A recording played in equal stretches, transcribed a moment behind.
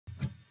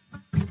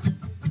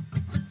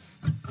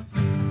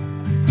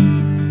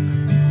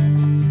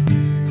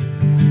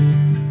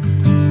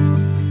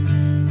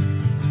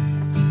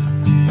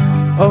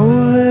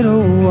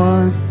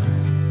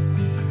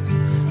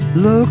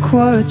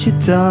what you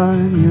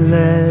done, you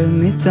let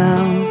me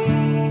down.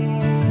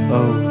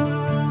 Oh,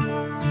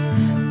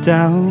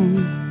 down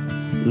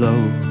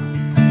low.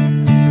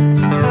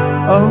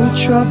 Oh,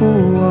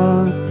 trouble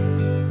one,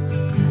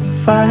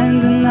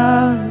 find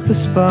another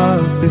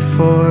spot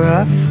before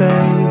I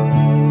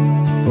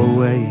fade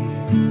away.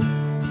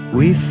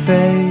 We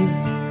fade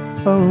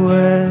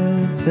away.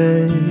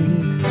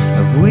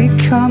 Have we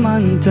come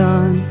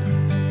undone?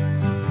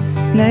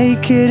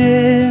 Naked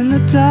in the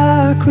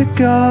dark, we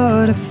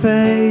gotta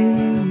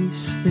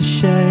face the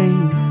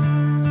shame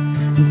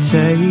and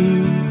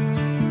take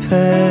the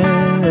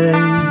pain.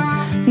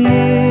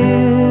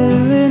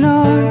 Kneeling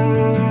on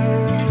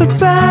the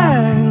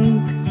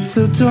bank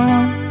till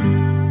dawn,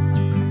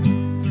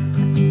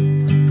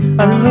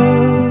 I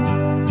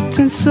looked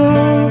and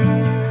saw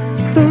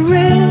the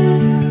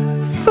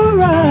river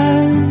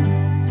run.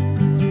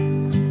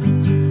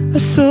 I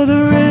saw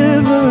the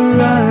river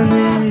run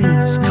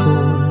its course.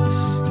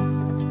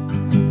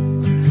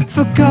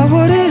 Forgot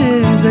what it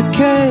is I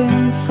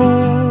came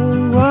for.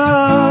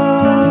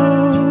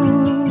 Whoa,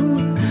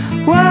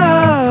 whoa.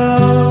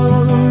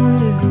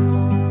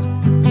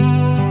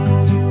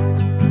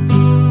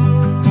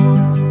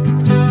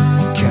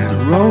 Can't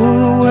roll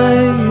away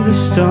the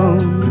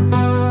stone.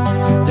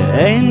 There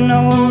ain't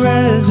no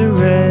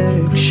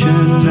resurrection,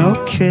 no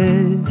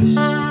kiss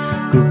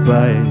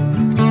goodbye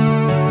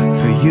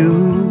for you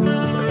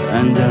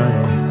and I.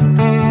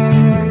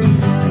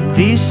 And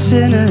these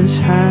sinners'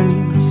 hands,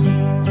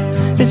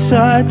 it's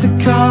hard to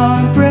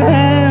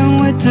comprehend.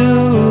 Where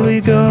do we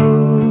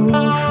go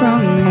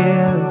from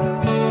here?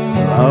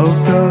 I'll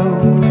go,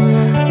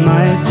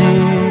 my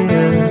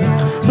dear.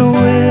 The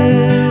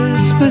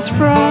whispers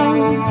from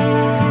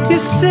your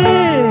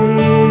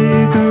cigarette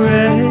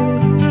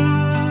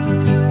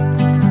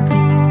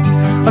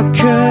are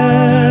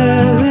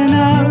curling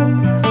up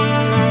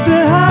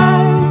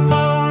behind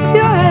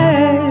your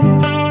head,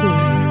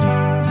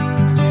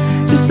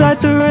 just like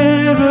the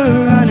river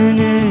running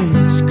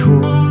its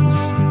course.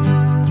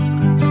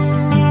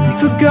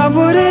 Forgot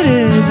what it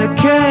is I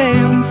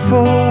came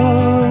for.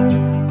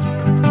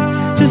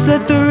 Just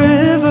let the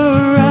river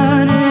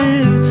run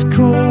its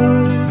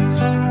course.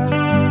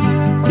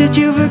 Did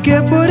you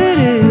forget what it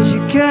is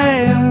you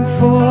came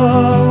for?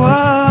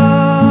 Whoa.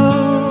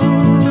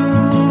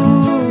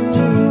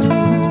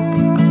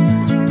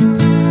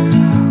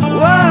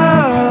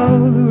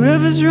 Whoa. The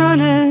river's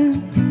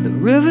running, the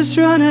river's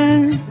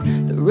running,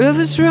 the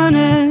river's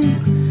running.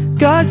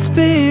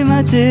 Godspeed,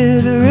 my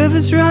dear, the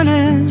river's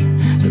running.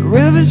 The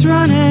river's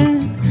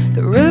running,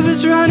 the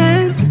river's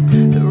running,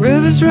 the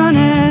river's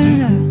running.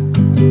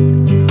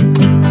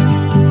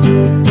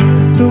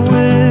 The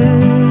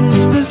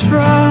whispers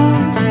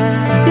from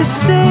your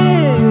cigarette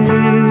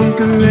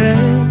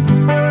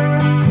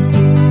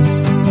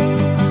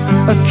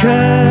are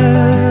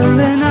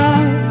curling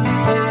up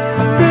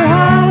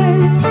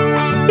behind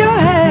your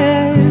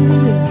head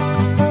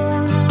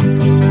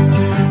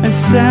and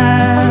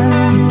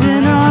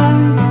standing on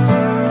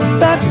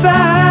that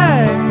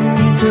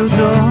bank till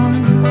dawn.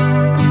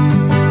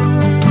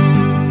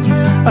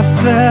 I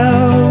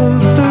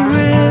felt the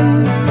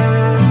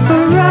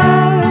river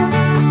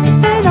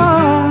running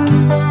on.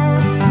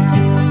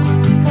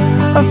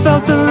 I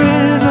felt the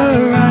river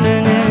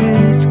running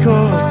its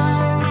course.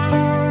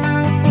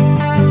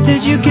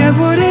 Did you get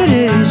what it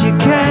is you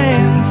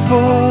came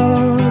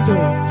for?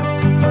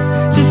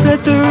 Just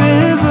let the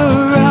river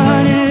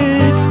run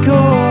its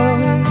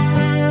course.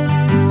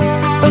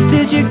 Or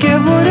did you get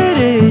what it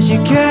is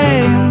you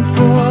came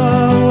for?